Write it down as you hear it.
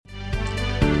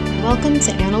Welcome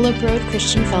to Antelope Road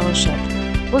Christian Fellowship.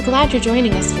 We're glad you're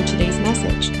joining us for today's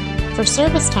message. For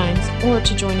service times or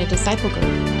to join a disciple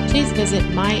group, please visit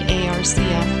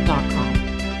myarcf.com.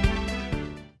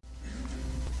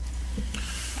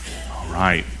 All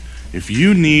right. If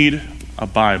you need a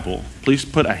Bible, please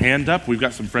put a hand up. We've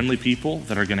got some friendly people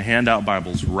that are going to hand out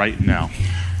Bibles right now.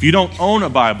 If you don't own a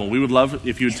Bible, we would love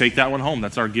if you would take that one home.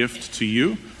 That's our gift to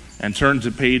you. And turn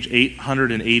to page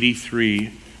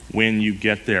 883 when you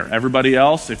get there. Everybody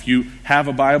else, if you have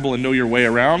a Bible and know your way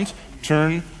around,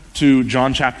 turn to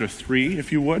John chapter 3,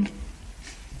 if you would.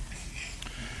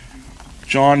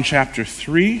 John chapter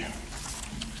 3.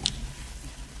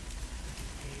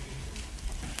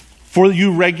 For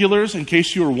you regulars, in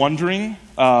case you were wondering,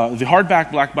 the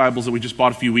hardback black Bibles that we just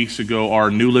bought a few weeks ago are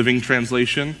New Living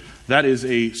Translation. That is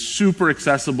a super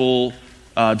accessible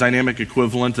dynamic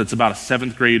equivalent that's about a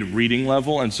 7th grade reading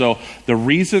level. And so the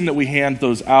reason that we hand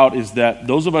those out is that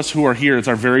those of us who are here, it's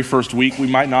our very first week, we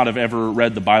might not have ever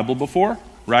read the Bible before,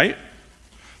 right?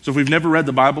 So if we've never read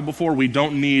the Bible before, we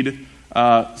don't need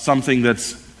something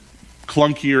that's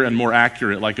clunkier and more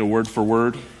accurate, like a word for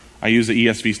word. I use the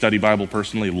ESV Study Bible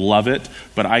personally, love it,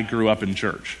 but I grew up in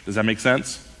church. Does that make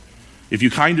sense? If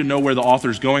you kind of know where the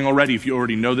author's going already, if you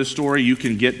already know this story, you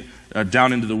can get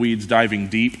down into the weeds, diving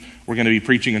deep. We're going to be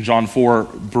preaching in John 4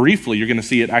 briefly. You're going to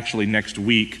see it actually next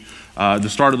week. The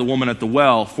start of the woman at the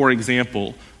well, for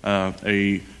example,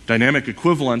 a dynamic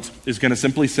equivalent is going to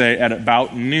simply say, at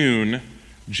about noon,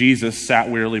 Jesus sat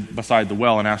wearily beside the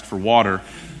well and asked for water.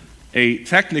 A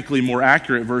technically more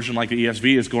accurate version like the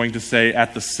ESV is going to say,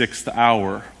 at the 6th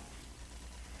hour.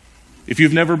 If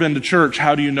you've never been to church,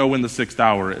 how do you know when the 6th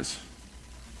hour is?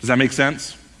 Does that make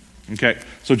sense? Okay,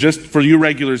 so just for you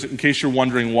regulars, in case you're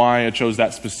wondering why I chose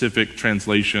that specific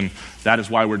translation, that is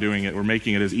why we're doing it. We're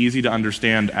making it as easy to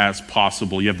understand as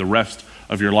possible. You have the rest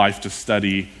of your life to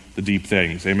study the deep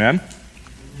things. Amen?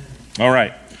 All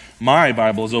right. My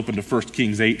Bible is open to 1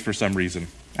 Kings 8 for some reason.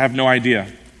 I have no idea,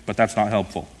 but that's not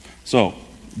helpful. So,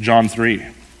 John 3.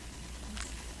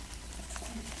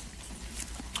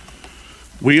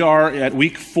 We are at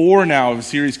week 4 now of a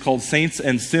series called Saints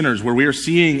and Sinners, where we are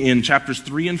seeing in chapters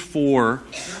 3 and 4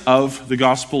 of the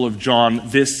Gospel of John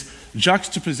this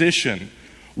juxtaposition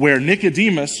where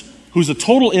Nicodemus, who's a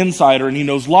total insider and he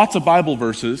knows lots of Bible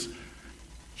verses,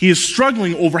 he is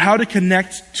struggling over how to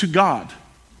connect to God.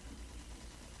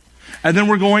 And then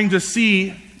we're going to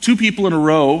see 2 people in a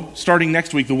row starting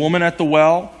next week, the woman at the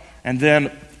well and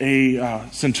then a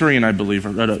centurion, I believe,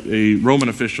 or a Roman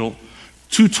official.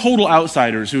 2 total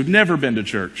outsiders who've never been to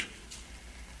church.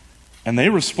 And they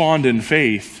respond in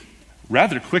faith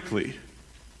rather quickly.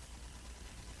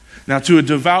 Now, to a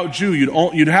devout Jew,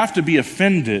 you'd have to be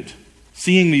offended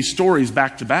seeing these stories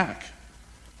back to back.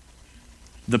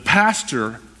 The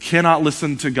pastor cannot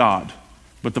listen to God,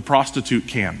 but the prostitute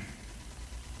can.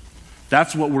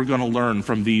 That's what we're going to learn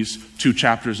from these 2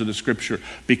 chapters of the scripture.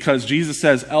 Because Jesus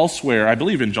says elsewhere, I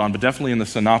believe in John, but definitely in the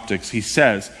synoptics, he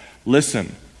says,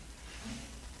 listen,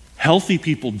 healthy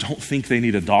people don't think they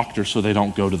need a doctor, so they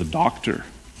don't go to the doctor.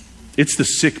 It's the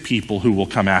sick people who will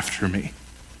come after me.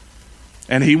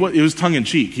 And it was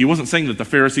tongue-in-cheek. He wasn't saying that the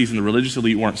Pharisees and the religious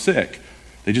elite weren't sick.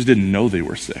 They just didn't know they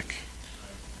were sick.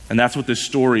 And that's what this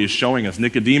story is showing us.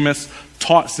 Nicodemus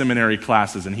taught seminary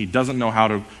classes, and he doesn't know how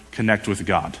to connect with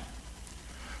God.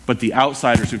 But the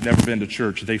outsiders who've never been to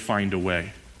church, they find a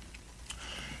way.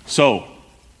 So,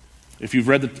 if you've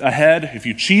read ahead, if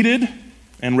you cheated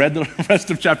and read the rest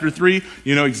of chapter 3,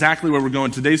 you know exactly where we're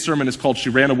going. Today's sermon is called She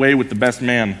Ran Away with the Best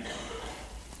Man.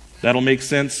 That'll make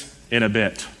sense in a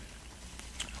bit.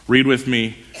 Read with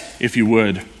me, if you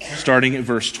would, starting at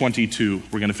verse 22.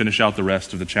 We're going to finish out the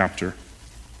rest of the chapter.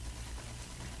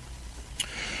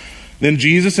 Then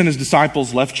Jesus and his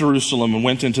disciples left Jerusalem and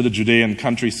went into the Judean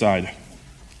countryside.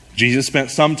 Jesus spent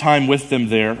some time with them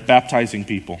there, baptizing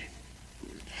people.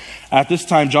 At this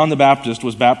time, John the Baptist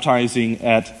was baptizing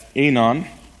at Aenon,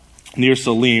 near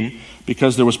Salim,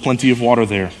 because there was plenty of water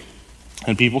there,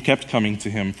 and people kept coming to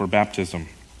him for baptism.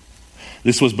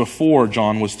 This was before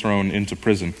John was thrown into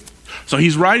prison. So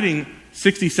he's writing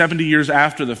 60, 70 years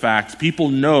after the fact. People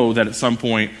know that at some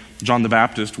point John the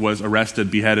Baptist was arrested,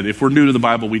 beheaded. If we're new to the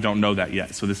Bible, we don't know that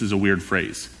yet, so this is a weird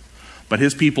phrase. But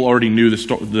his people already knew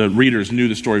the readers knew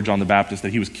the story of John the Baptist,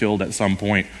 that he was killed at some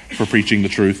point for preaching the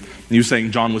truth. And he was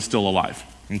saying John was still alive.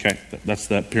 Okay, that's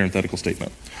that parenthetical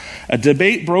statement. A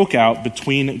debate broke out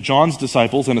between John's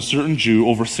disciples and a certain Jew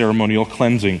over ceremonial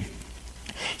cleansing.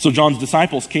 So John's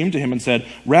disciples came to him and said,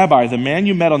 Rabbi, the man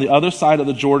you met on the other side of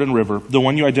the Jordan River, the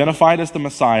one you identified as the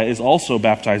Messiah, is also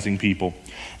baptizing people.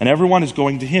 And everyone is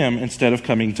going to him instead of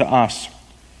coming to us.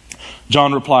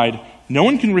 John replied, No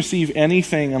one can receive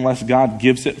anything unless God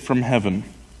gives it from heaven.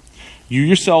 You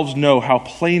yourselves know how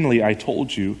plainly I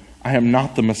told you I am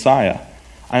not the Messiah.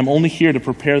 I am only here to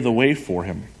prepare the way for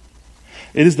him.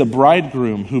 It is the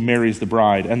bridegroom who marries the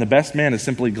bride, and the best man is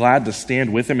simply glad to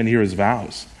stand with him and hear his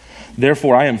vows.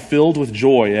 Therefore, I am filled with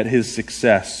joy at his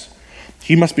success.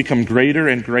 He must become greater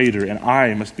and greater, and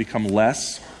I must become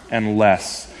less and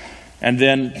less. And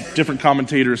then different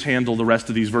commentators handle the rest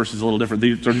of these verses a little different.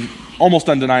 These are almost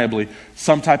undeniably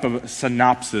some type of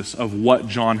synopsis of what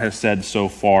John has said so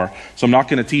far. So I'm not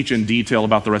going to teach in detail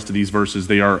about the rest of these verses.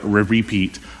 They are a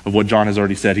repeat of what John has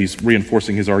already said. He's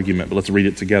reinforcing his argument, but let's read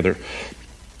it together.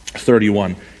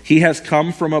 31. He has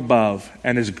come from above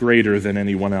and is greater than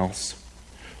anyone else.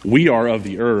 We are of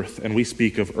the earth, and we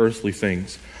speak of earthly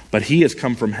things. But he has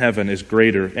come from heaven is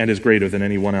greater than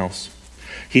anyone else.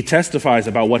 He testifies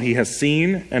about what he has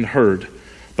seen and heard,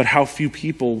 but how few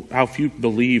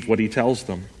believe what he tells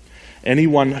them.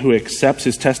 Anyone who accepts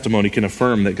his testimony can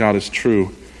affirm that God is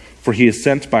true, for he is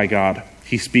sent by God.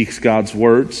 He speaks God's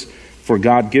words, for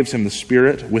God gives him the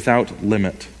Spirit without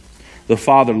limit. The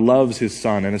Father loves his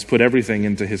Son and has put everything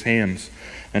into his hands.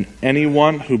 And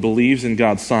anyone who believes in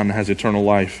God's Son has eternal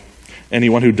life.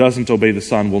 Anyone who doesn't obey the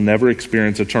Son will never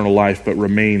experience eternal life, but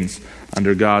remains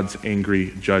under God's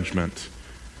angry judgment.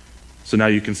 So now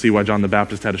you can see why John the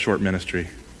Baptist had a short ministry.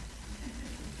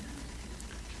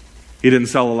 He didn't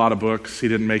sell a lot of books. He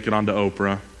didn't make it onto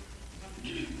Oprah.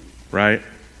 Right?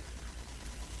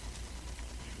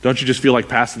 Don't you just feel like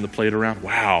passing the plate around?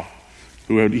 Wow.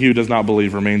 He who does not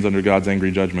believe remains under God's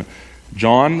angry judgment.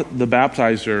 John the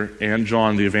Baptizer and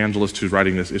John the Evangelist who's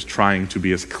writing this is trying to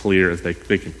be as clear as they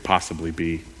can possibly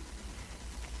be.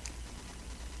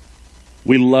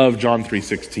 We love John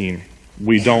 3:16.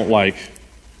 We don't like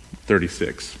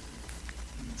 36.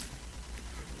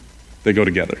 They go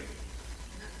together.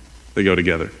 They go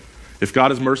together. If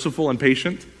God is merciful and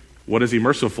patient, what is he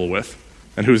merciful with?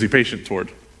 And who is he patient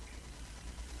toward?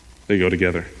 They go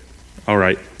together. All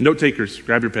right. Note takers,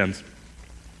 grab your pens.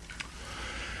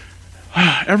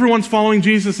 Everyone's following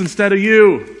Jesus instead of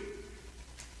you.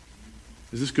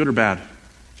 Is this good or bad?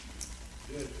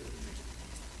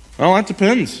 Well, that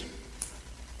depends.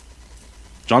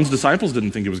 John's disciples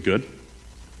didn't think it was good.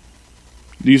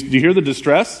 Do you hear the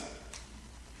distress?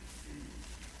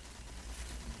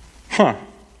 Now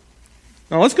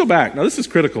let's go back. Now this is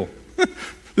critical.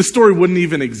 This story wouldn't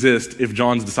even exist if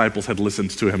John's disciples had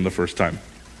listened to him the first time.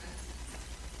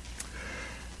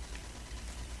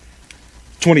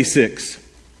 26.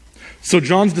 So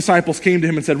John's disciples came to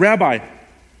him and said, Rabbi,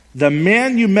 the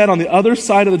man you met on the other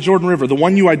side of the Jordan River, the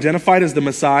one you identified as the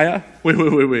Messiah.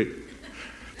 Wait.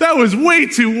 That was way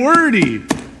too wordy.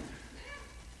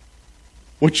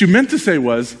 What you meant to say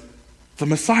was, the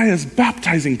Messiah is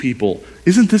baptizing people.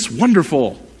 Isn't this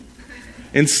wonderful?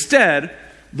 Instead,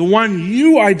 the one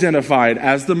you identified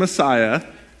as the Messiah,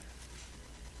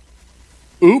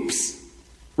 oops,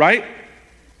 right?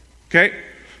 Okay?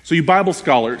 So you Bible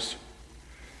scholars,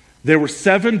 there were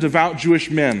 7 devout Jewish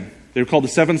men. They were called the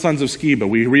 7 sons of Sceva.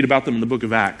 We read about them in the book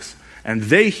of Acts. And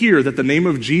they hear that the name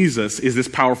of Jesus is this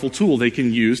powerful tool they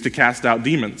can use to cast out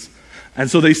demons. And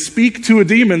so they speak to a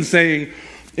demon saying,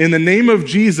 in the name of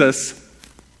Jesus,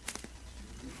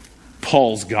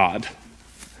 Paul's God.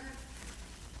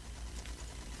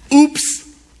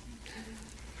 Oops.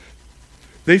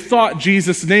 They thought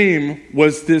Jesus' name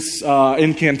was this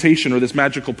incantation or this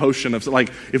magical potion of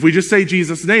like, if we just say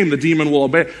Jesus' name, the demon will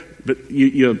obey. But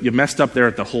you messed up there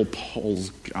at the whole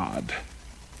Paul's God.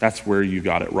 That's where you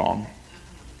got it wrong.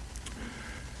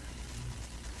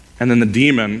 And then the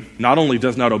demon not only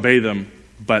does not obey them,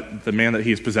 but the man that he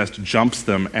has possessed jumps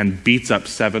them and beats up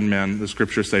 7 men, the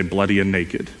scriptures say bloody and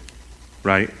naked.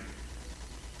 Right?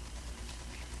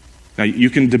 Now, you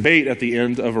can debate at the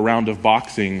end of a round of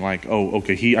boxing, like, oh,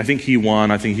 okay, I think he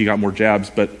won, I think he got more jabs,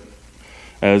 but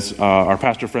as our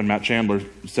pastor friend Matt Chandler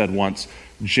said once,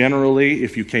 generally,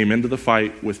 if you came into the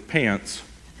fight with pants,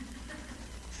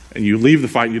 and you leave the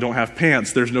fight and you don't have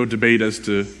pants, there's no debate as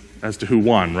to who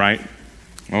won, right?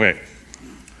 Okay.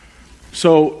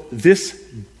 So, this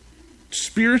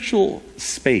spiritual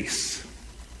space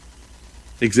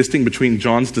existing between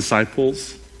John's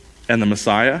disciples and the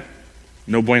Messiah,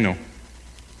 no bueno.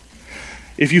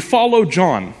 If you follow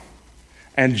John,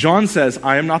 and John says,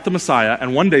 I am not the Messiah,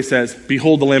 and one day says,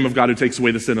 behold the Lamb of God who takes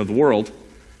away the sin of the world,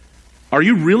 are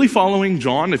you really following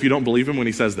John if you don't believe him when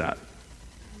he says that?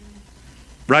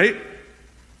 Right?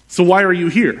 So why are you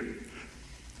here?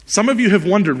 Some of you have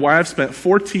wondered why I've spent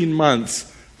 14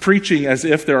 months preaching as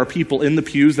if there are people in the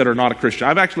pews that are not a Christian.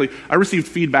 I received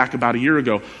feedback about a year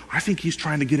ago. I think he's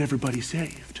trying to get everybody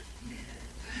saved.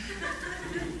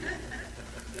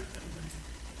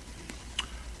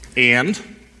 And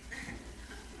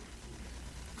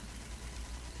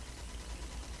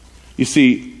you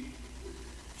see,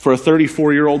 for a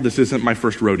 34-year-old, this isn't my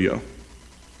first rodeo.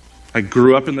 I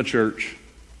grew up in the church,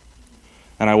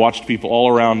 and I watched people all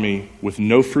around me with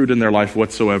no fruit in their life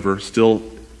whatsoever, still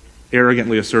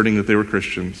arrogantly asserting that they were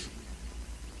Christians.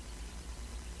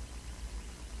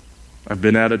 I've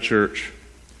been at a church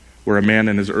where a man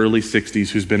in his early 60s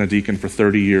who's been a deacon for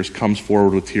 30 years comes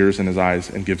forward with tears in his eyes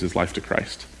and gives his life to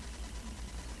Christ.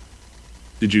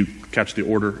 Did you catch the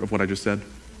order of what I just said?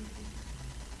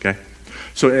 Okay.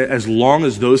 So as long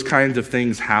as those kinds of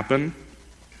things happen,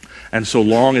 and so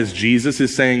long as Jesus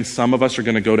is saying some of us are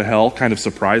going to go to hell, kind of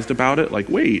surprised about it, like,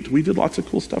 wait, we did lots of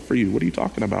cool stuff for you. What are you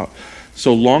talking about?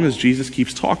 So long as Jesus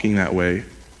keeps talking that way,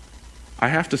 I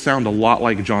have to sound a lot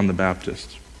like John the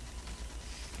Baptist.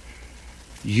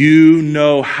 You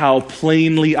know how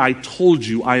plainly I told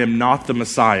you I am not the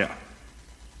Messiah.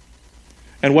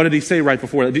 And what did he say right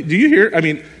before that? Do you hear? I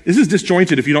mean, this is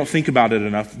disjointed if you don't think about it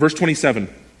enough. Verse 27.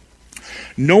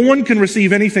 No one can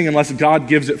receive anything unless God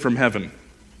gives it from heaven.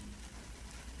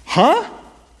 Huh?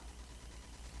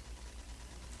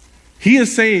 He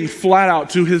is saying flat out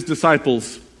to his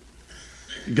disciples,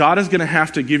 God is going to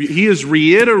have to give you, he is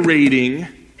reiterating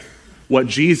what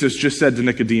Jesus just said to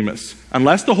Nicodemus.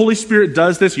 Unless the Holy Spirit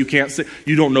does this, you can't say,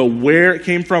 you don't know where it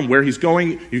came from, where he's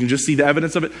going, you can just see the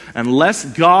evidence of it. Unless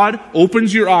God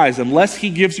opens your eyes, unless he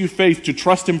gives you faith to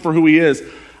trust him for who he is,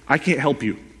 I can't help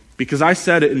you. Because I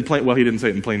said it in plain, well, he didn't say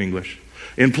it in plain English.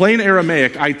 In plain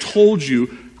Aramaic, I told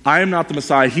you, I am not the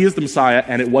Messiah, he is the Messiah,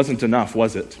 and it wasn't enough,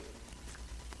 was it?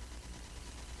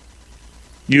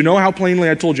 You know how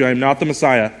plainly I told you I am not the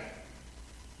Messiah.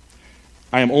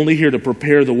 I am only here to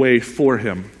prepare the way for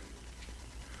him.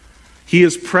 He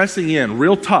is pressing in,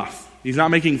 real tough. He's not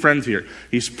making friends here.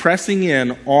 He's pressing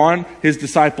in on his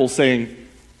disciples saying,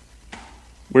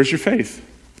 where's your faith?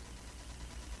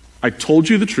 I told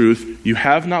you the truth. You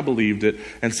have not believed it.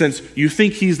 And since you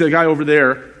think he's the guy over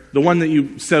there, the one that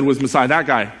you said was Messiah, that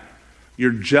guy,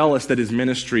 you're jealous that his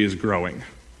ministry is growing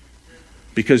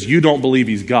because you don't believe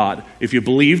he's God. If you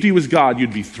believed he was God,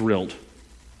 you'd be thrilled.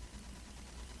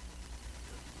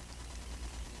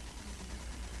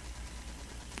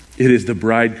 It is the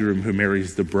bridegroom who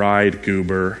marries the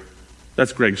bride-goober.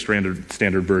 That's Greg's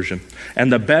standard version.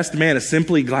 And the best man is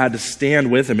simply glad to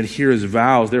stand with him and hear his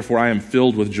vows. Therefore, I am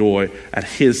filled with joy at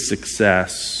his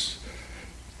success.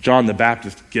 John the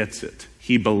Baptist gets it.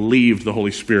 He believed the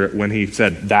Holy Spirit when he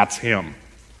said, that's him.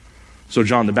 So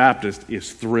John the Baptist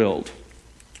is thrilled.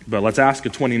 But let's ask a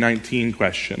 2019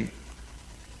 question.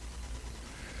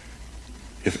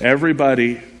 If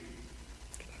everybody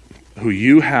who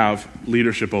you have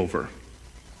leadership over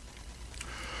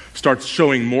starts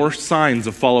showing more signs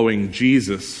of following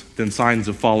Jesus than signs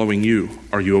of following you,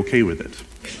 are you okay with it?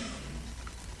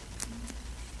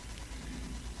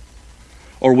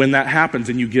 Or when that happens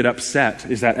and you get upset,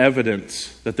 is that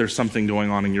evidence that there's something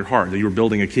going on in your heart, that you're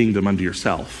building a kingdom unto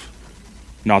yourself,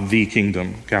 not the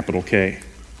kingdom, capital K?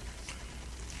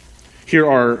 Here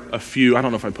are a few, I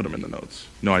don't know if I put them in the notes.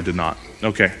 No, I did not.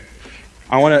 Okay.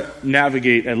 I want to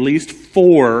navigate at least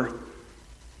 4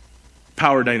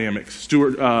 power dynamics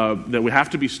that we have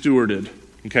to be stewarded,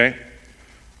 okay?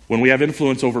 When we have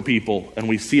influence over people and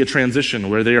we see a transition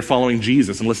where they are following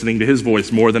Jesus and listening to his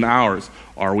voice more than ours,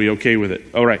 are we okay with it?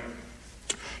 All right.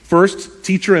 First,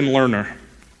 teacher and learner.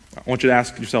 I want you to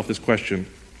ask yourself this question.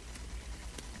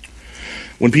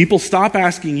 When people stop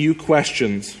asking you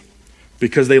questions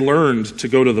because they learned to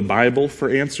go to the Bible for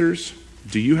answers,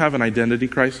 do you have an identity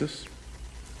crisis?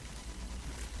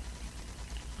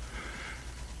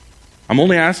 I'm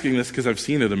only asking this because I've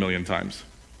seen it a million times.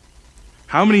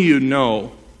 How many of you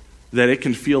know that it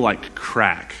can feel like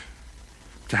crack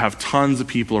to have tons of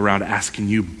people around asking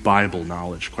you Bible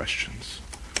knowledge questions?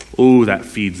 Ooh, that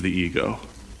feeds the ego.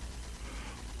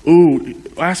 Ooh,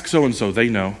 ask so-and-so, they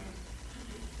know.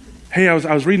 Hey, I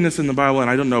was reading this in the Bible and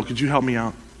I don't know, could you help me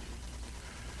out?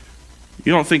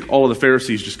 You don't think all of the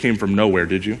Pharisees just came from nowhere,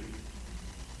 did you?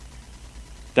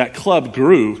 That club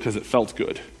grew because it felt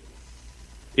good.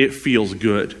 It feels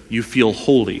good. You feel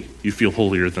holy. You feel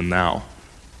holier than thou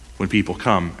when people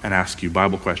come and ask you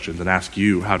Bible questions and ask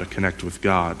you how to connect with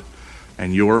God.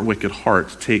 And your wicked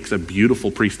heart takes a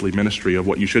beautiful priestly ministry of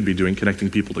what you should be doing, connecting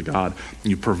people to God,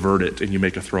 and you pervert it and you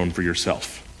make a throne for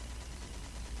yourself.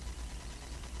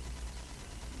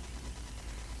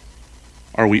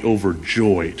 Are we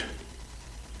overjoyed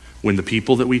when the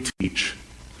people that we teach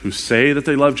who say that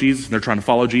they love Jesus and they're trying to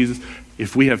follow Jesus,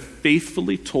 if we have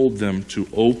faithfully told them to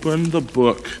open the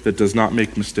book that does not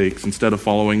make mistakes instead of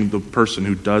following the person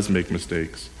who does make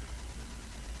mistakes,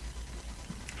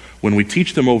 When we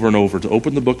teach them over and over to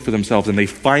open the book for themselves and they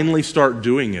finally start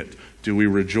doing it, do we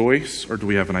rejoice or do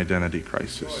we have an identity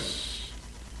crisis?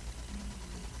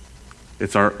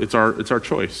 It's our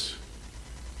choice.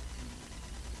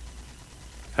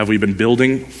 Have we been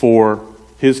building for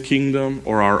his kingdom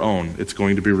or our own? It's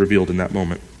going to be revealed in that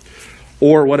moment.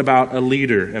 Or what about a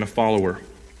leader and a follower?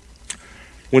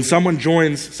 When someone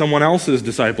joins someone else's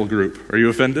disciple group, are you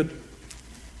offended?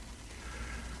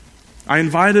 I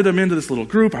invited them into this little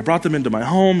group. I brought them into my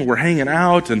home. We're hanging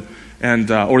out,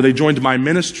 or they joined my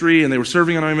ministry and they were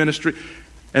serving in my ministry,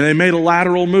 and they made a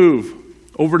lateral move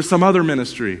over to some other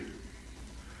ministry.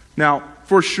 Now,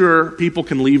 for sure, people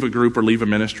can leave a group or leave a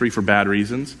ministry for bad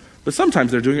reasons, but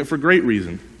sometimes they're doing it for great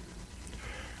reason.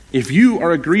 If you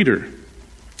are a greeter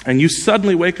and you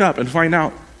suddenly wake up and find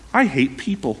out, I hate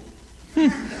people.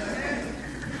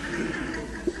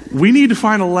 We need to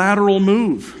find a lateral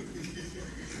move.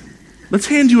 Let's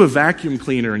hand you a vacuum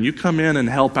cleaner and you come in and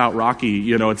help out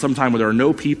Rocky, at some time when there are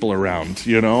no people around,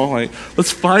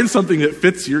 let's find something that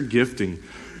fits your gifting.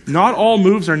 Not all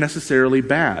moves are necessarily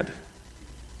bad.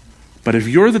 But if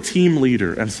you're the team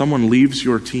leader and someone leaves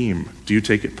your team, do you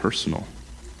take it personal?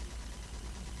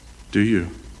 Do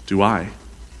you? Do I?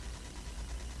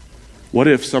 What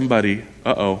if somebody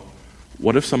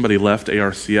left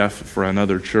ARCF for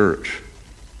another church?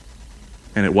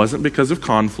 And it wasn't because of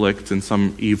conflict and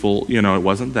some evil, it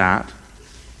wasn't that.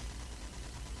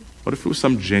 What if it was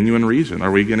some genuine reason?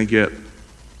 Are we going to get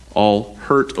all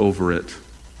hurt over it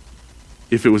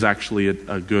if it was actually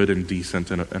a good and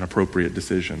decent and an appropriate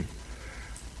decision?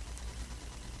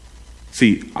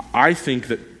 See, I think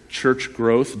that church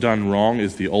growth done wrong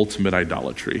is the ultimate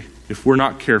idolatry. If we're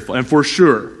not careful, and for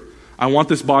sure, I want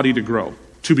this body to grow,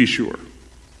 to be sure.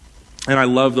 And I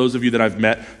love those of you that I've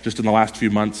met just in the last few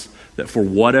months that for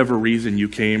whatever reason you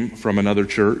came from another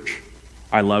church.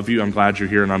 I love you, I'm glad you're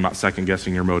here, and I'm not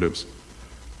second-guessing your motives.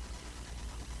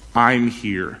 I'm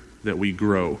here that we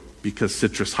grow because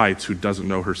Citrus Heights, who doesn't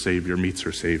know her Savior, meets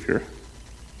her Savior.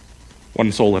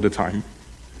 One soul at a time.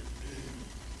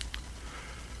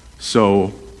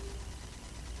 So,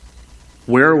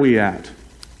 where are we at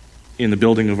in the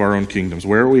building of our own kingdoms?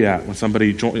 Where are we at when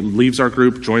somebody leaves our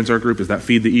group, joins our group? Does that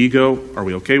feed the ego? Are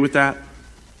we okay with that?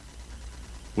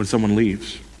 When someone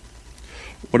leaves.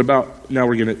 What about,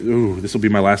 now this will be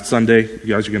my last Sunday. You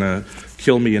guys are going to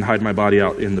kill me and hide my body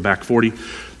out in the back 40.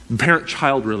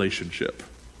 Parent-child relationship.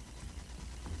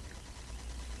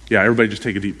 Yeah, everybody just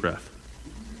take a deep breath.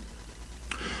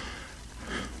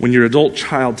 When your adult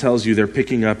child tells you they're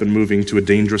picking up and moving to a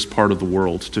dangerous part of the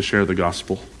world to share the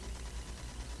gospel,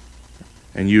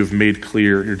 and you've made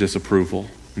clear your disapproval,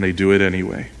 and they do it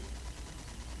anyway,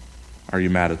 are you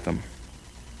mad at them?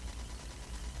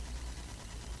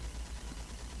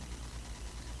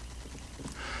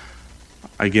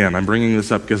 Again, I'm bringing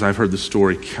this up because I've heard the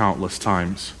story countless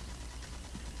times,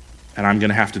 and I'm going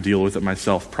to have to deal with it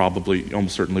myself probably,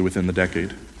 almost certainly within the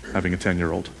decade, having a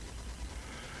 10-year-old.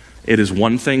 It is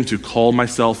one thing to call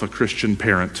myself a Christian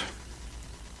parent,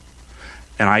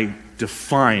 and I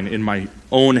define in my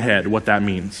own head what that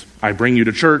means. I bring you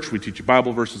to church, we teach you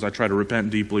Bible verses, I try to repent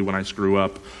deeply when I screw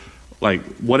up,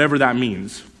 whatever that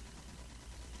means.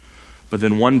 But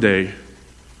then one day,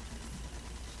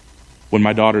 when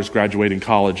my daughter's graduating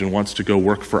college and wants to go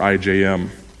work for IJM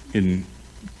in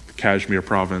Kashmir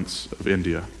province of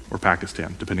India or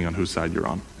Pakistan, depending on whose side you're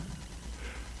on,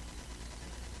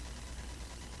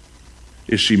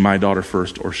 is she my daughter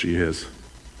first or she his?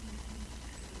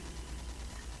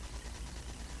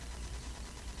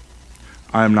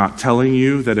 I am not telling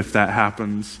you that if that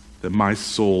happens, that my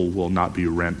soul will not be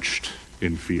wrenched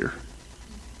in fear.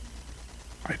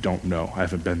 I don't know. I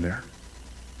haven't been there.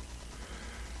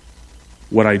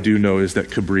 What I do know is that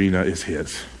Cabrina is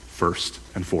his, first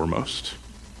and foremost.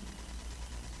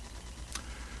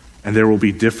 And there will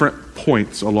be different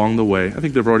points along the way. I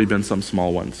think there have already been some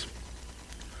small ones,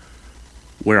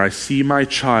 where I see my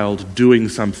child doing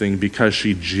something because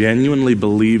she genuinely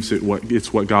believes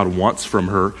it's what God wants from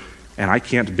her, and I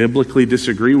can't biblically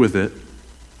disagree with it.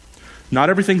 Not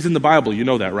everything's in the Bible, you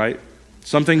know that, right?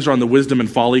 Some things are on the wisdom and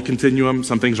folly continuum,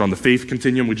 some things are on the faith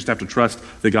continuum. We just have to trust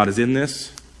that God is in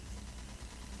this.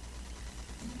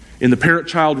 In the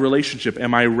parent-child relationship,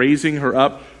 am I raising her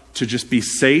up to just be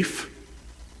safe,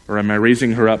 or am I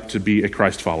raising her up to be a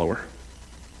Christ follower?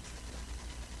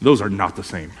 Those are not the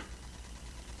same.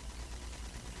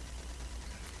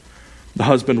 The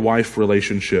husband-wife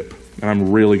relationship, and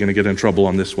I'm really going to get in trouble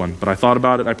on this one, but I thought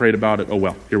about it, I prayed about it, oh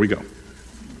well, here we go.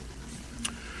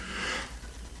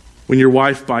 When your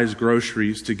wife buys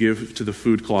groceries to give to the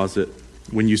food closet,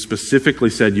 when you specifically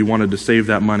said you wanted to save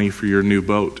that money for your new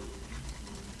boat,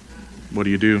 what do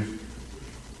you do?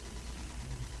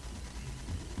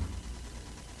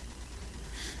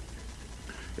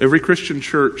 Every Christian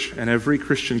church and every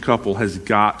Christian couple has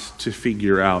got to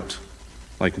figure out,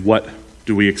 like, what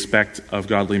do we expect of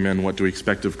godly men? What do we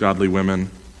expect of godly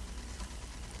women?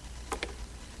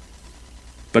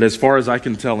 But as far as I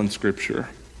can tell in Scripture,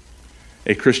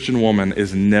 a Christian woman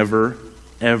is never,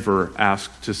 ever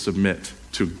asked to submit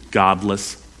to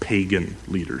godless pagan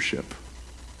leadership.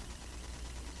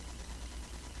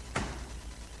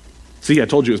 See, I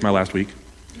told you it was my last week.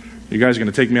 You guys are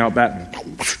going to take me out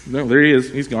batting. No, there he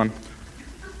is. He's gone.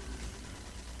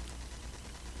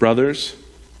 Brothers,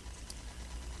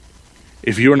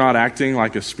 if you are not acting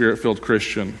like a Spirit-filled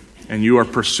Christian and you are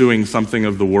pursuing something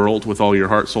of the world with all your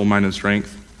heart, soul, mind, and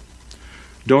strength,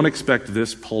 don't expect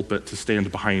this pulpit to stand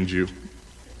behind you.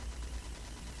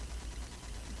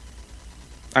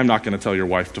 I'm not going to tell your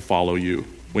wife to follow you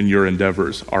when your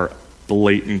endeavors are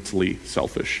blatantly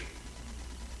selfish.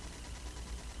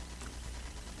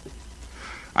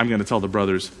 I'm going to tell the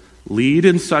brothers, lead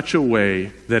in such a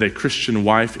way that a Christian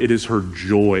wife, it is her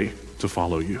joy to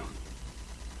follow you.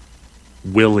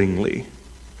 Willingly.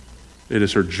 It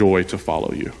is her joy to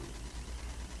follow you.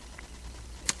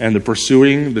 And the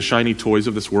pursuing the shiny toys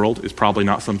of this world is probably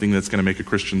not something that's going to make a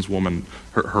Christian's woman,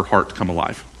 her heart come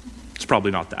alive. It's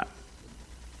probably not that.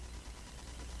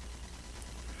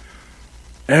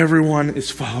 Everyone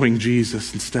is following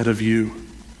Jesus instead of you.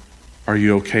 Are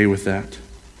you okay with that?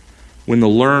 When the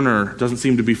learner doesn't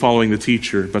seem to be following the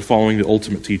teacher, but following the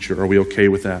ultimate teacher, are we okay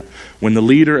with that? When the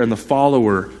leader and the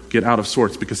follower get out of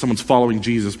sorts because someone's following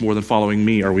Jesus more than following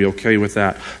me, are we okay with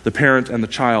that? The parent and the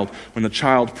child, when the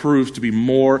child proves to be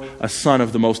more a son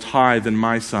of the Most High than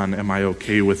my son, am I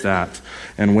okay with that?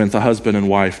 And when the husband and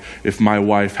wife, if my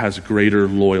wife has greater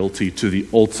loyalty to the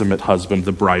ultimate husband,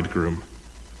 the bridegroom,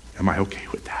 am I okay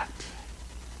with that?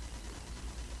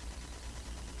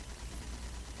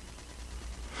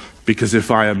 Because if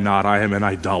I am not, I am an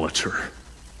idolater.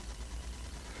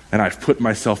 And I've put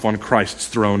myself on Christ's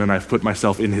throne, and I've put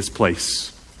myself in his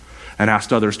place, and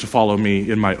asked others to follow me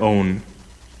in my own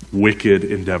wicked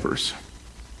endeavors.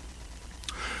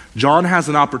 John has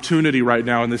an opportunity right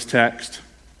now in this text.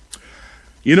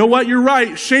 You know what? You're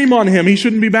right. Shame on him. He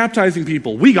shouldn't be baptizing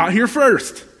people. We got here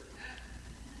first.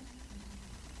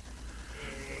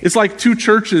 It's like two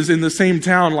churches in the same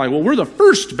town, like, well, we're the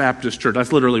First Baptist Church.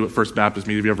 That's literally what First Baptist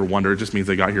means, if you ever wonder. It just means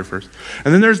they got here first.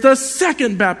 And then there's the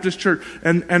Second Baptist Church.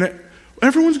 And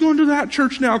everyone's going to that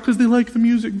church now because they like the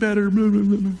music better. Blah,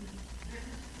 blah, blah.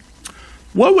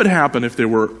 What would happen if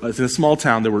in a small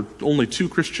town, there were only two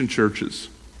Christian churches?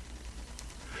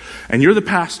 And you're the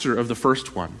pastor of the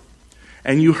first one.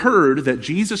 And you heard that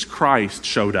Jesus Christ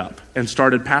showed up and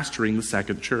started pastoring the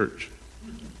second church.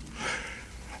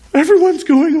 Everyone's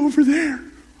going over there.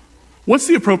 What's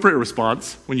the appropriate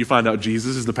response when you find out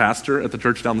Jesus is the pastor at the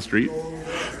church down the street?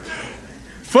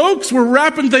 Folks, we're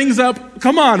wrapping things up.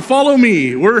 Come on, follow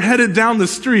me. We're headed down the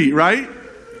street, right?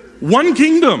 One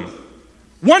kingdom.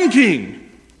 One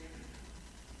king.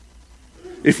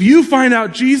 If you find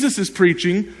out Jesus is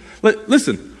preaching,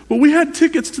 listen, well, we had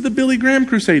tickets to the Billy Graham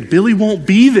crusade. Billy won't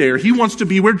be there. He wants to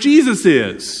be where Jesus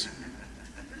is.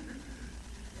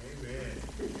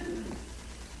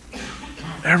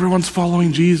 Everyone's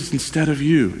following Jesus instead of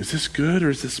you. Is this good or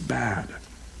is this bad?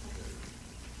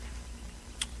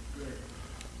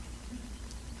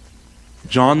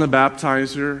 John the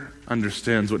Baptizer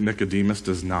understands what Nicodemus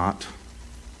does not.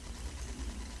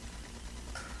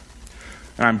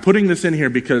 And I'm putting this in here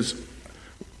because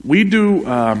we do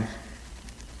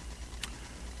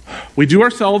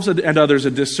ourselves and others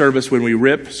a disservice when we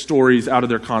rip stories out of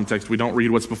their context. We don't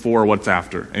read what's before or what's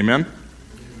after. Amen?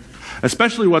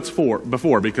 Especially what's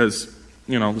before, because,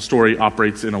 the story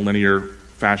operates in a linear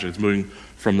fashion. It's moving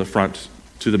from the front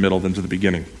to the middle, then to the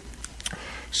beginning.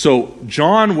 So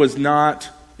it was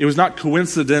not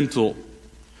coincidental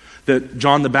that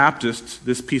John the Baptist,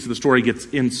 this piece of the story, gets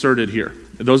inserted here.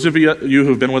 Those of you who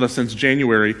have been with us since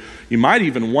January, you might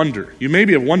even wonder, you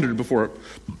maybe have wondered before,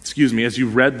 as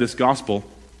you've read this gospel,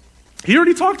 he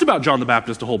already talked about John the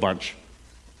Baptist a whole bunch.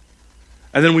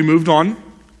 And then we moved on,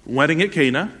 wedding at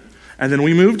Cana. And then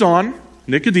we moved on,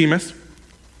 Nicodemus.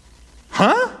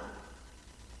 Huh?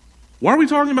 Why are we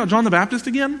talking about John the Baptist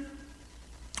again?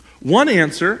 One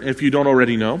answer, if you don't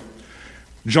already know,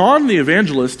 John the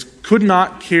Evangelist could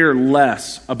not care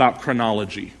less about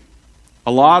chronology.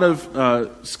 A lot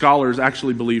of scholars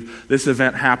actually believe this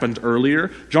event happened earlier.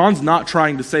 John's not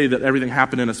trying to say that everything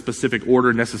happened in a specific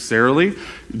order necessarily.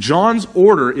 John's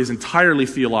order is entirely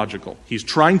theological. He's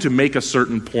trying to make a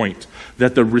certain point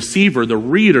that the receiver, the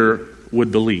reader,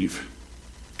 would believe.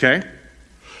 Okay?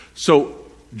 So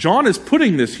John is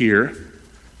putting this here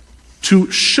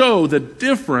to show the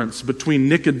difference between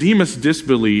Nicodemus'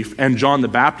 disbelief and John the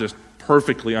Baptist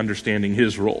perfectly understanding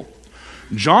his role.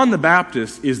 John the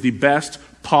Baptist is the best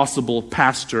possible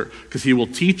pastor because he will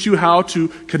teach you how to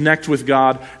connect with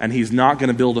God, and he's not going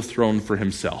to build a throne for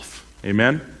himself.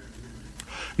 Amen?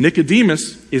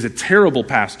 Nicodemus is a terrible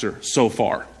pastor so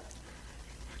far.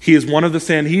 He is one of the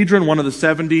Sanhedrin, one of the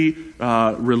 70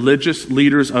 religious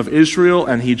leaders of Israel,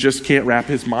 and he just can't wrap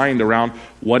his mind around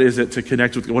what is it to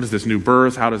connect with, what is this new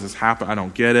birth, how does this happen, I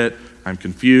don't get it, I'm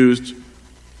confused.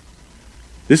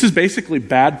 This is basically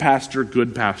bad pastor,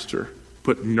 good pastor,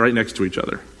 put right next to each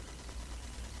other.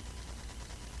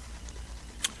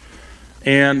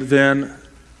 And then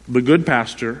the good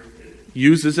pastor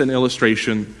uses an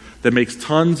illustration that makes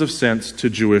tons of sense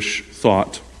to Jewish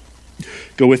thought.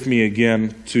 Go with me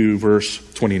again to verse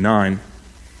 29.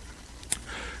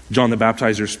 John the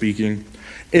Baptizer speaking.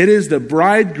 It is the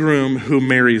bridegroom who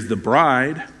marries the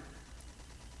bride.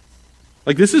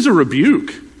 Like, this is a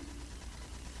rebuke.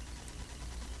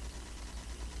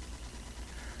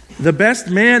 The best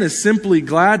man is simply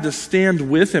glad to stand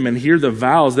with him and hear the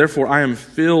vows. Therefore, I am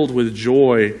filled with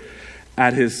joy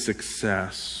at his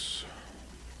success.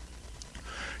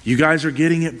 You guys are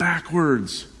getting it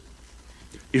backwards.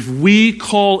 If we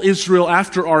call Israel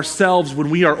after ourselves when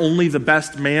we are only the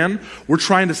best man, we're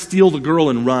trying to steal the girl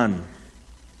and run.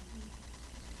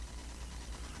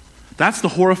 That's the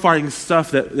horrifying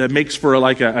stuff that makes for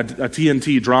like a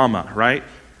TNT drama, right?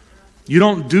 You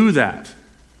don't do that.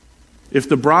 If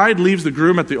the bride leaves the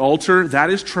groom at the altar, that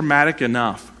is traumatic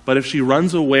enough. But if she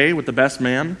runs away with the best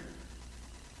man,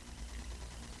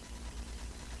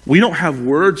 we don't have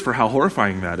words for how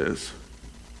horrifying that is.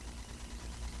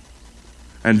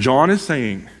 And John is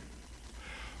saying,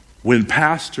 when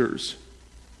pastors,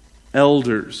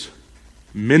 elders,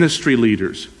 ministry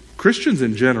leaders, Christians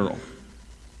in general,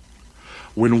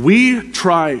 when we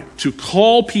try to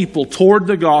call people toward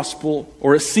the gospel,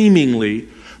 or seemingly,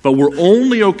 but we're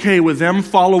only okay with them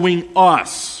following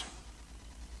us,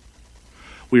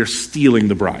 we are stealing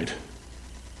the bride.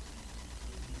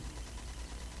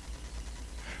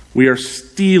 We are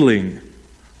stealing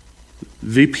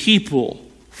the people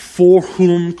for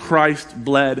whom Christ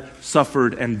bled,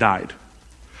 suffered, and died.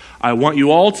 I want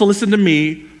you all to listen to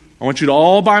me. I want you to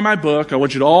all buy my book. I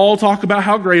want you to all talk about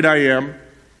how great I am.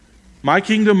 My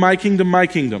kingdom, my kingdom, my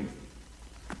kingdom.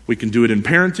 We can do it in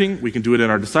parenting. We can do it in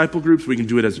our disciple groups. We can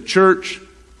do it as a church.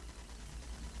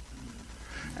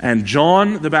 And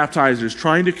John the Baptizer is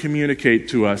trying to communicate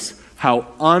to us how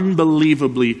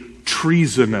unbelievably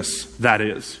treasonous that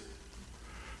is.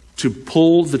 To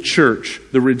pull the church,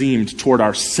 the redeemed, toward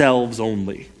ourselves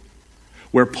only.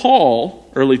 Where Paul,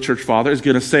 early church father, is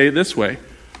going to say it this way.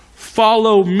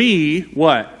 Follow me,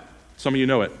 what? Some of you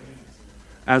know it.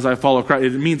 As I follow Christ.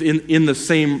 It means in the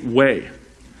same way.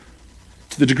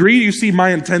 To the degree you see my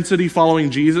intensity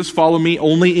following Jesus, follow me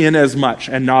only in as much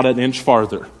and not an inch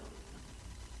farther.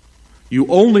 You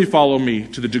only follow me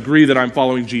to the degree that I'm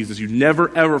following Jesus. You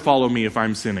never ever follow me if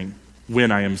I'm sinning,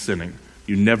 when I am sinning.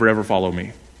 You never ever follow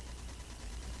me.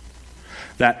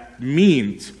 That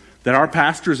means that our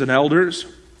pastors and elders,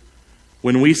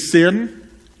 when we sin,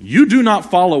 you do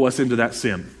not follow us into that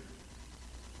sin.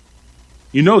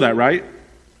 You know that, right?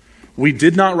 We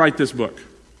did not write this book.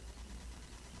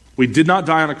 We did not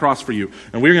die on a cross for you.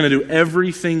 And we're going to do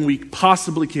everything we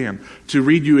possibly can to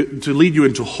lead you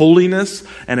into holiness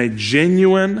and a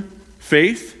genuine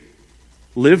faith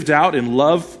lived out in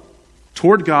love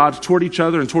toward God, toward each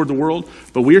other, and toward the world.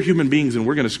 But we're human beings and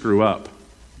we're going to screw up.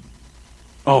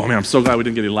 Oh man, I'm so glad we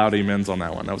didn't get any loud amens on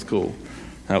that one. That was cool.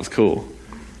 That was cool.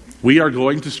 We are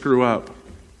going to screw up.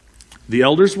 The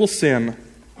elders will sin.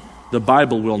 The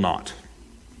Bible will not.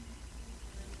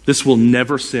 This will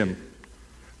never sin.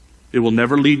 It will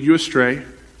never lead you astray.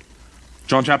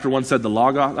 John chapter 1 said the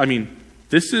Logos.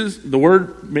 This is, the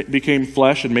Word became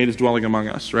flesh and made his dwelling among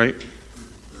us, right?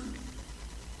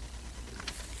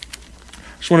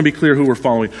 I just want to be clear who we're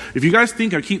following. If you guys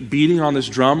think I keep beating on this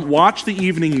drum, watch the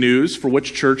evening news for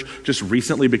which church just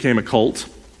recently became a cult.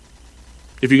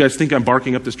 If you guys think I'm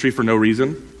barking up this tree for no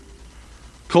reason.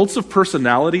 Cults of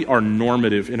personality are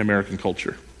normative in American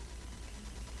culture.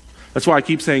 That's why I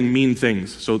keep saying mean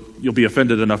things, so you'll be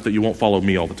offended enough that you won't follow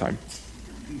me all the time.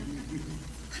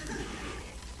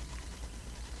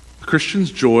 A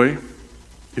Christian's joy,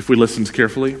 if we listen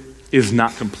carefully, is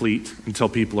not complete until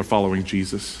people are following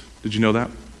Jesus. Did you know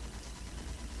that?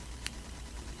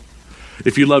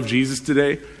 If you love Jesus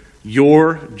today,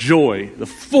 your joy, the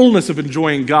fullness of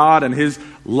enjoying God and his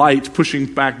light pushing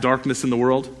back darkness in the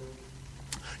world,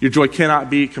 your joy cannot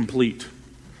be complete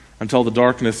until the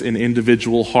darkness in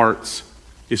individual hearts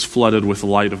is flooded with the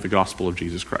light of the gospel of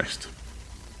Jesus Christ.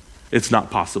 It's not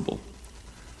possible.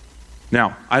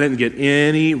 Now, I didn't get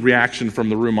any reaction from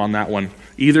the room on that one,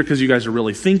 either because you guys are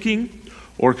really thinking,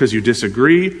 or because you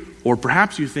disagree, or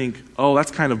perhaps you think, oh, that's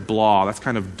kind of blah, that's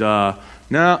kind of duh.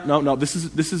 No, this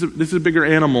is a bigger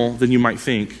animal than you might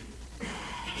think.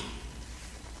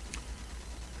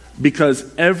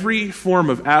 Because every form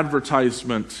of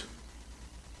advertisement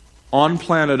on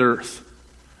planet Earth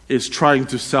is trying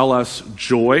to sell us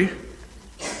joy.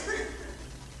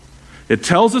 It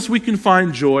tells us we can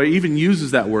find joy, even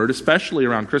uses that word, especially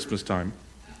around Christmas time,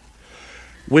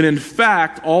 when in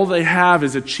fact all they have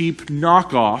is a cheap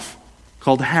knockoff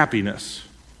called happiness.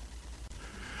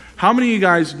 How many of you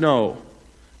guys know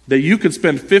that you could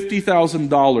spend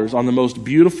 $50,000 on the most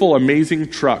beautiful, amazing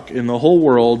truck in the whole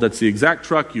world that's the exact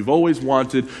truck you've always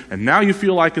wanted, and now you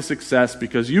feel like a success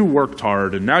because you worked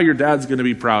hard, and now your dad's going to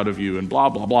be proud of you, and blah,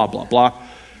 blah, blah, blah, blah.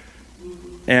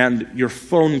 And your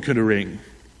phone could ring,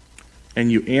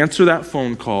 and you answer that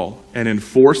phone call, and in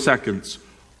 4 seconds,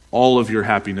 all of your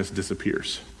happiness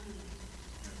disappears.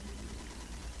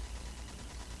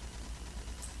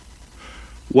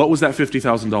 What was that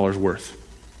 $50,000 worth?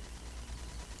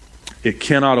 It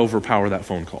cannot overpower that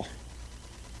phone call.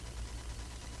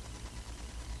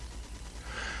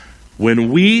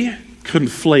 When we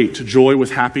conflate joy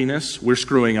with happiness, we're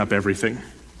screwing up everything.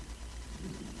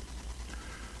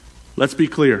 Let's be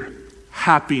clear.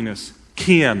 Happiness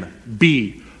can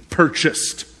be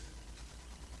purchased.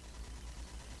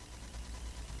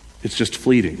 It's just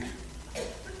fleeting.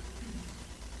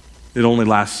 It only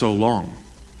lasts so long.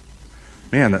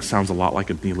 Man, that sounds a lot like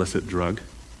an illicit drug.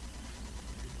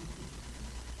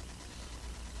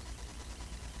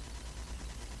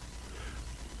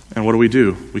 And what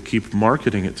do? We keep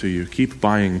marketing it to you. Keep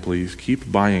buying, please.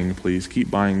 Keep buying, please. Keep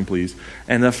buying, please.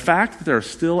 And the fact that there are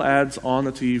still ads on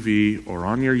the TV or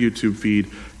on your YouTube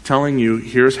feed telling you,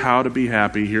 here's how to be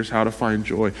happy, here's how to find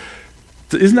joy.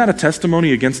 Isn't that a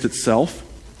testimony against itself?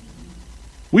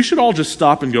 We should all just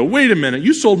stop and go, wait a minute,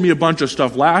 you sold me a bunch of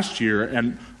stuff last year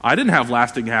and I didn't have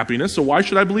lasting happiness, so why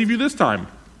should I believe you this time?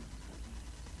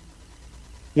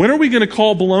 When are we going to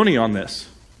call baloney on this?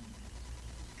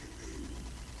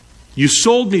 You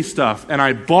sold me stuff, and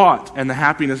I bought, and the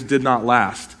happiness did not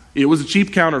last. It was a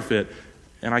cheap counterfeit,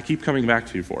 and I keep coming back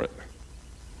to you for it.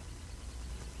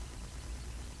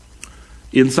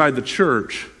 Inside the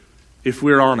church, if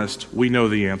we're honest, we know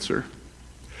the answer.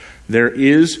 There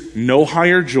is no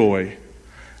higher joy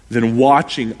than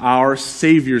watching our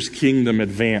Savior's kingdom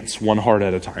advance one heart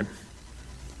at a time.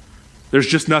 There's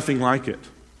just nothing like it.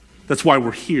 That's why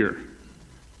we're here.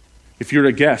 If you're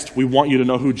a guest, we want you to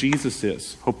know who Jesus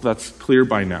is. Hope that's clear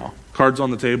by now. Cards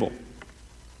on the table.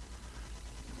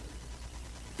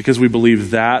 Because we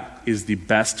believe that is the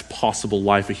best possible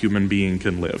life a human being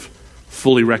can live.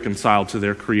 Fully reconciled to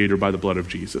their Creator by the blood of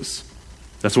Jesus.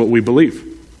 That's what we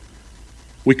believe.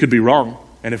 We could be wrong.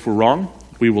 And if we're wrong,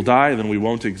 we will die, then we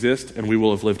won't exist, and we will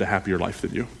have lived a happier life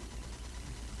than you.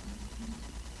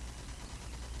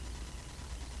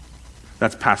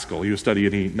 That's Pascal. You study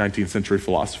any 19th century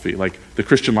philosophy. Like, the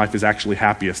Christian life is actually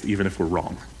happiest even if we're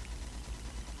wrong.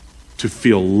 To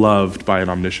feel loved by an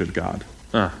omniscient God.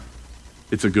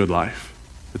 It's a good life.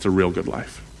 It's a real good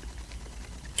life.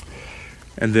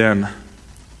 And then,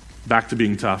 back to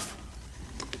being tough.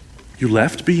 You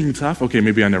left being tough? Okay,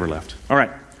 maybe I never left. All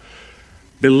right.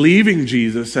 Believing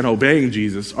Jesus and obeying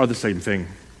Jesus are the same thing.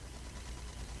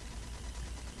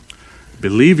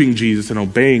 Believing Jesus and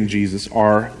obeying Jesus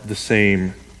are the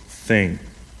same thing.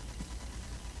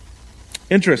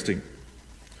 Interesting.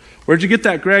 Where'd you get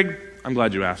that, Greg? I'm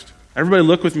glad you asked. Everybody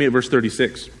look with me at verse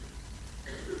 36.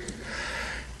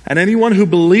 And anyone who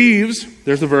believes,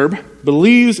 there's the verb,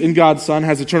 believes in God's Son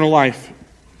has eternal life.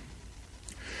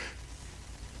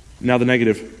 Now the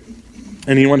negative.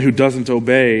 Anyone who doesn't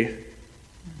obey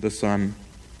the Son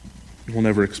will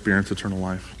never experience eternal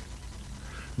life.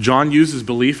 John uses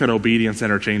belief and obedience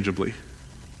interchangeably.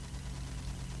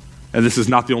 And this is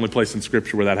not the only place in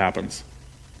Scripture where that happens.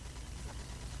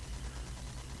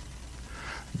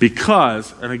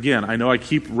 Because, and again, I know I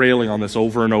keep railing on this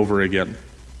over and over again,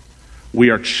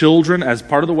 we are children, as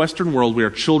part of the Western world, we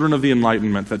are children of the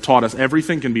Enlightenment that taught us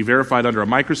everything can be verified under a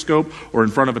microscope or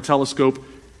in front of a telescope,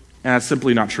 and that's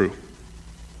simply not true.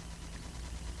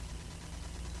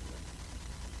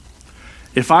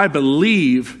 If I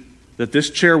believe that this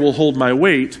chair will hold my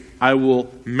weight, I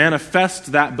will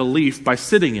manifest that belief by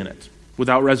sitting in it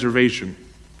without reservation.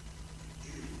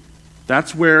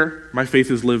 That's where my faith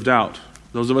is lived out.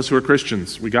 Those of us who are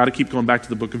Christians, we got to keep going back to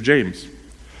the book of James.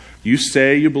 You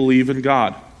say you believe in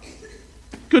God.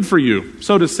 Good for you.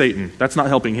 So does Satan. That's not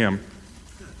helping him.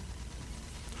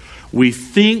 We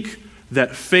think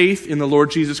that faith in the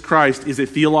Lord Jesus Christ is a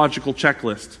theological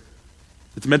checklist.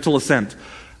 It's mental assent.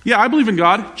 Yeah, I believe in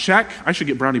God. Check. I should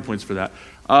get brownie points for that.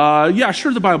 Yeah,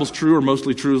 sure, the Bible's true or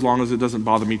mostly true as long as it doesn't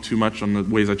bother me too much on the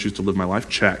ways I choose to live my life.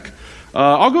 Check.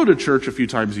 I'll go to church a few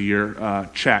times a year.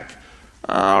 Check.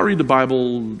 I'll read the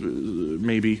Bible,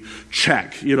 maybe.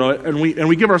 Check. And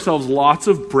we give ourselves lots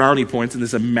of brownie points in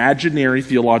this imaginary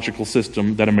theological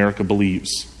system that America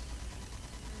believes.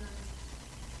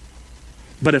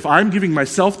 But if I'm giving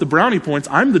myself the brownie points,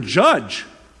 I'm the judge.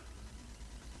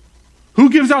 Who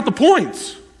gives out the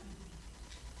points?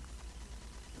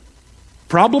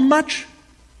 Problem much?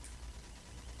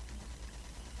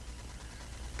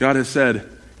 God has said,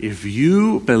 if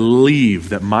you believe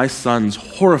that my son's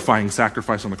horrifying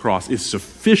sacrifice on the cross is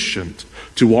sufficient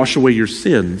to wash away your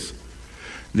sins,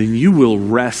 then you will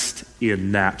rest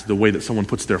in that the way that someone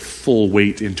puts their full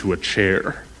weight into a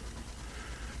chair.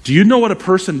 Do you know what a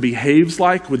person behaves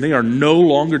like when they are no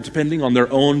longer depending on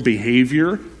their own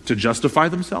behavior to justify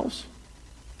themselves?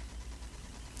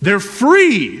 They're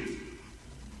free.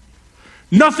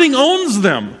 Nothing owns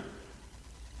them.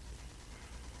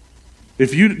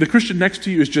 If the Christian next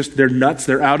to you is just, they're nuts,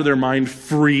 they're out of their mind,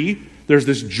 free, there's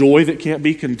this joy that can't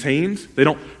be contained, they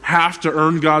don't have to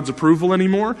earn God's approval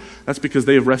anymore, that's because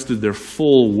they have rested their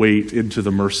full weight into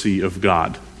the mercy of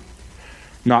God.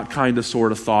 Not kind of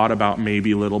sort of thought about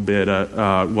maybe a little bit,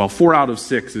 4 out of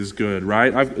 6 is good,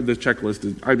 right? The checklist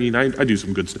is, I do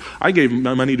some good stuff. I gave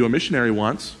money to a missionary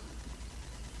once.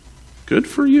 Good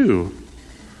for you.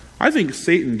 I think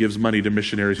Satan gives money to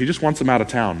missionaries. He just wants them out of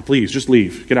town. Please, just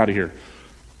leave. Get out of here.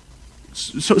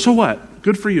 So what?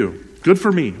 Good for you. Good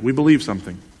for me. We believe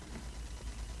something.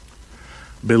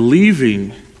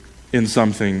 Believing in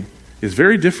something is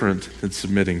very different than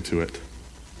submitting to it.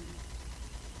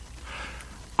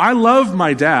 I love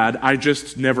my dad, I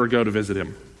just never go to visit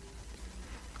him.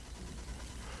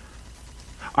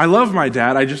 I love my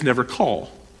dad, I just never call.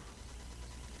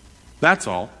 That's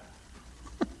all.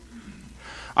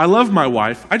 I love my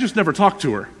wife, I just never talk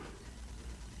to her.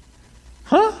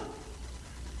 Huh?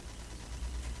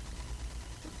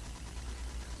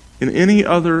 In any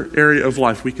other area of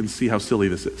life, we can see how silly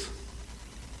this is.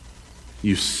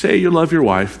 You say you love your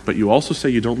wife, but you also say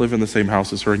you don't live in the same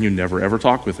house as her and you never ever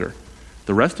talk with her.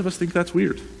 The rest of us think that's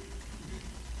weird.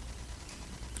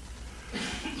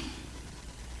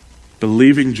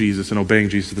 Believing Jesus and obeying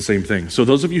Jesus are the same thing. So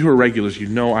those of you who are regulars, you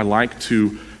know I like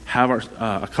to have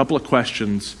a couple of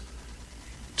questions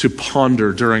to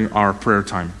ponder during our prayer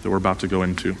time that we're about to go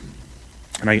into.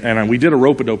 And we did a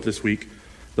rope-a-dope this week.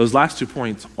 Those last 2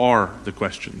 points are the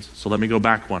questions. So let me go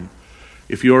back one.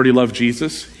 If you already love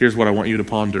Jesus, here's what I want you to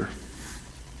ponder.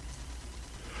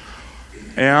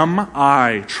 Am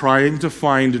I trying to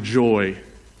find joy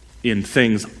in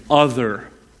things other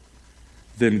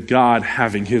than God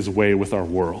having his way with our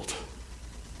world?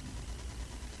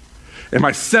 Am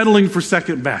I settling for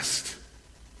second best?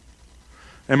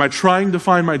 Am I trying to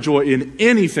find my joy in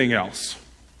anything else?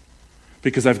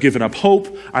 Because I've given up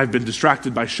hope, I've been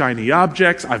distracted by shiny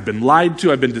objects, I've been lied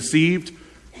to, I've been deceived.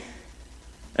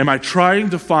 Am I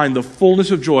trying to find the fullness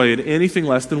of joy in anything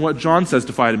less than what John says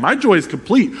to find? My joy is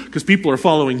complete because people are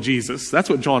following Jesus. That's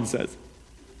what John says.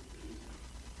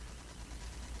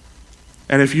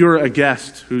 And if you're a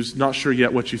guest who's not sure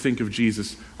yet what you think of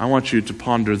Jesus, I want you to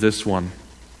ponder this one.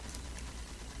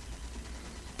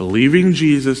 Believing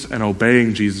Jesus and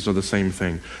obeying Jesus are the same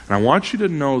thing. And I want you to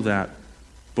know that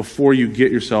before you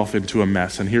get yourself into a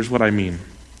mess. And here's what I mean.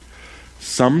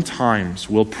 Sometimes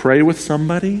we'll pray with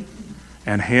somebody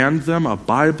and hand them a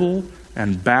Bible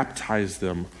and baptize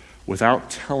them without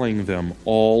telling them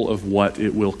all of what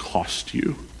it will cost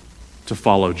you to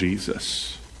follow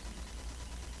Jesus.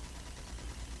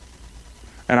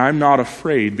 And I'm not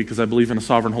afraid because I believe in a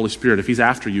sovereign Holy Spirit. If he's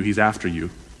after you, he's after you.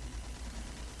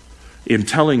 In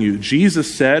telling you,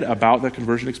 Jesus said about that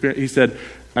conversion experience, he said,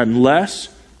 unless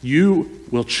you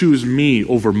will choose me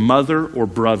over mother or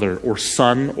brother or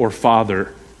son or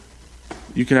father,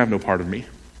 you can have no part of me.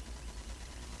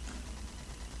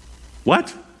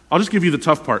 What? I'll just give you the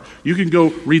tough part. You can go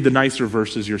read the nicer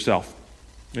verses yourself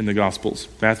in the Gospels.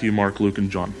 Matthew, Mark, Luke,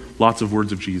 and John. Lots of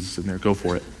words of Jesus in there. Go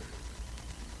for it.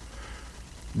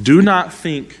 Do not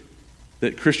think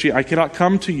that I cannot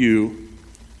come to you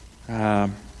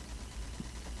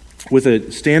with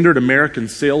a standard American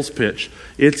sales pitch.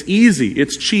 It's easy.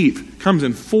 It's cheap. Comes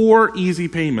in 4 easy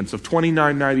payments of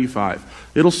 $29.95.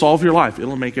 It'll solve your life.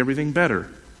 It'll make everything better.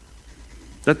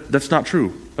 That's not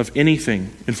true of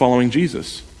anything in following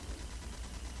Jesus.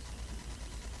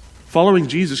 Following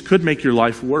Jesus could make your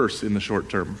life worse in the short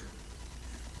term.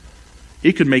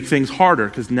 It could make things harder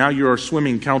because now you are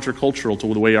swimming countercultural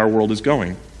to the way our world is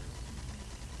going.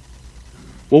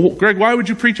 Well, Greg, why would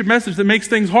you preach a message that makes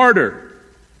things harder?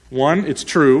 One, it's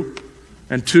true.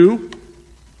 And two,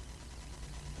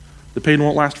 the pain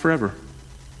won't last forever.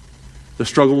 The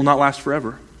struggle will not last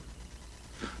forever.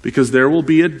 Because there will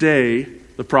be a day,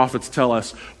 the prophets tell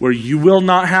us, where you will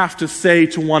not have to say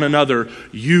to one another,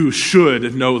 you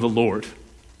should know the Lord.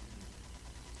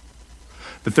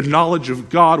 That the knowledge of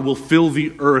God will fill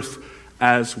the earth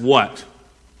as what?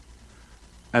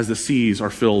 As the seas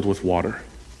are filled with water.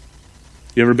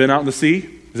 You ever been out in the sea?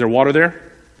 Is there water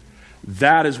there?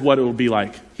 That is what it will be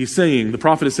like. He's saying, the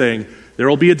prophet is saying, there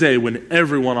will be a day when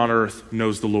everyone on earth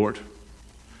knows the Lord.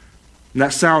 And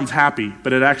that sounds happy,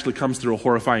 but it actually comes through a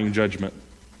horrifying judgment.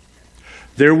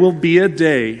 There will be a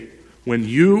day when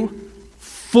you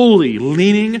fully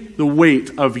leaning the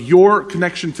weight of your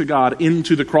connection to God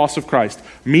into the cross of Christ,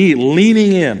 me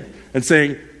leaning in and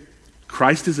saying,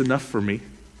 Christ is enough for me.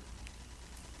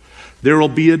 There will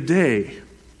be a day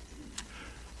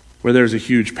where there's a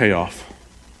huge payoff.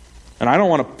 And I don't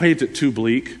want to paint it too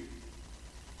bleak.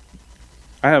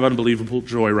 I have unbelievable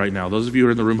joy right now. Those of you who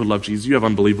are in the room who love Jesus, you have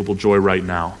unbelievable joy right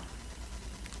now.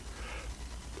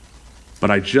 But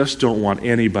I just don't want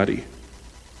anybody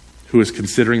who is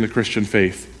considering the Christian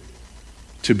faith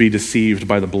to be deceived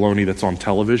by the baloney that's on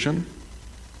television,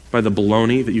 by the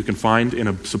baloney that you can find in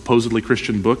a supposedly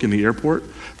Christian book in the airport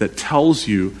that tells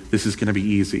you this is going to be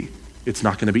easy. It's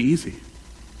not going to be easy.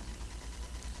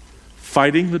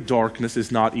 Fighting the darkness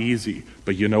is not easy,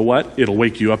 but you know what? It'll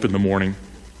wake you up in the morning.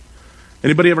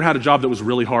 Anybody ever had a job that was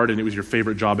really hard and it was your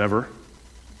favorite job ever?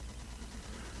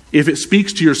 If it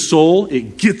speaks to your soul,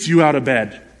 it gets you out of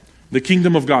bed. The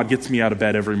kingdom of God gets me out of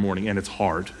bed every morning, and it's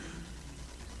hard.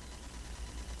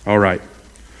 All right.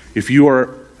 If you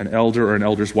are an elder or an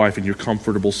elder's wife and you're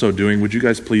comfortable so doing, would you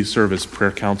guys please serve as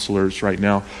prayer counselors right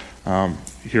now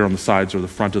here on the sides or the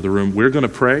front of the room? We're going to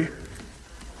pray,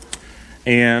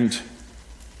 and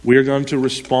we're going to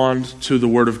respond to the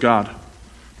Word of God.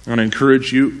 I'm going to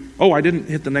encourage you. Oh, I didn't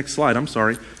hit the next slide. I'm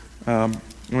sorry. I'm going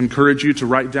to encourage you to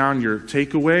write down your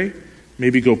takeaway.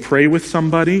 Maybe go pray with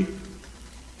somebody.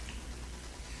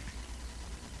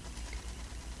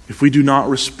 If we do not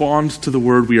respond to the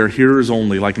Word, we are hearers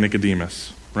only, like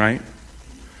Nicodemus, right?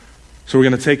 So we're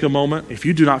going to take a moment. If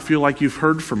you do not feel like you've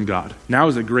heard from God, now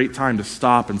is a great time to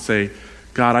stop and say,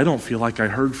 God, I don't feel like I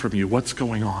heard from you. What's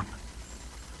going on?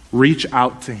 Reach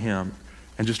out to Him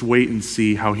and just wait and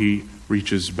see how He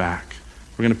reaches back.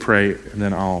 We're going to pray, and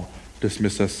then I'll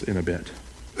dismiss us in a bit.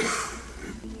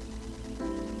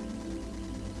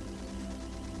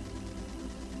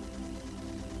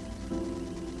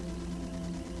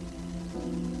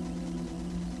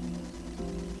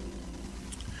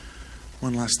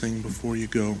 One last thing before you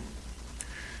go.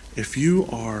 If you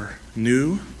are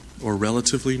new or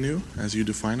relatively new, as you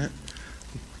define it,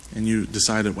 and you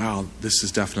decided, wow, this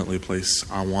is definitely a place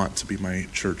I want to be my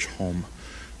church home,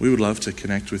 we would love to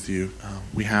connect with you.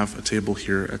 We have a table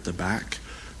here at the back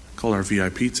called our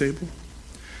VIP table.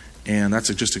 And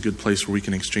that's just a good place where we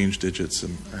can exchange digits.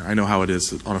 And I know how it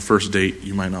is. On a first date,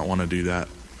 you might not want to do that.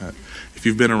 But if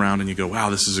you've been around and you go, wow,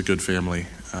 this is a good family,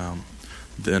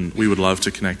 then we would love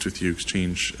to connect with you,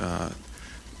 exchange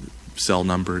cell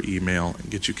number, email,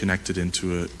 and get you connected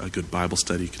into a good Bible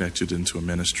study, connected into a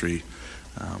ministry.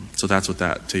 So that's what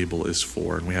that table is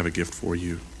for, and we have a gift for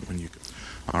you when you go.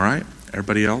 All right,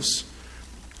 everybody else,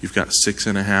 you've got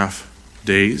 6.5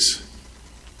 days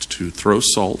to throw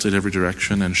salt in every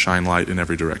direction and shine light in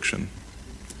every direction.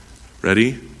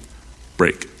 Ready?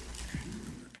 Break.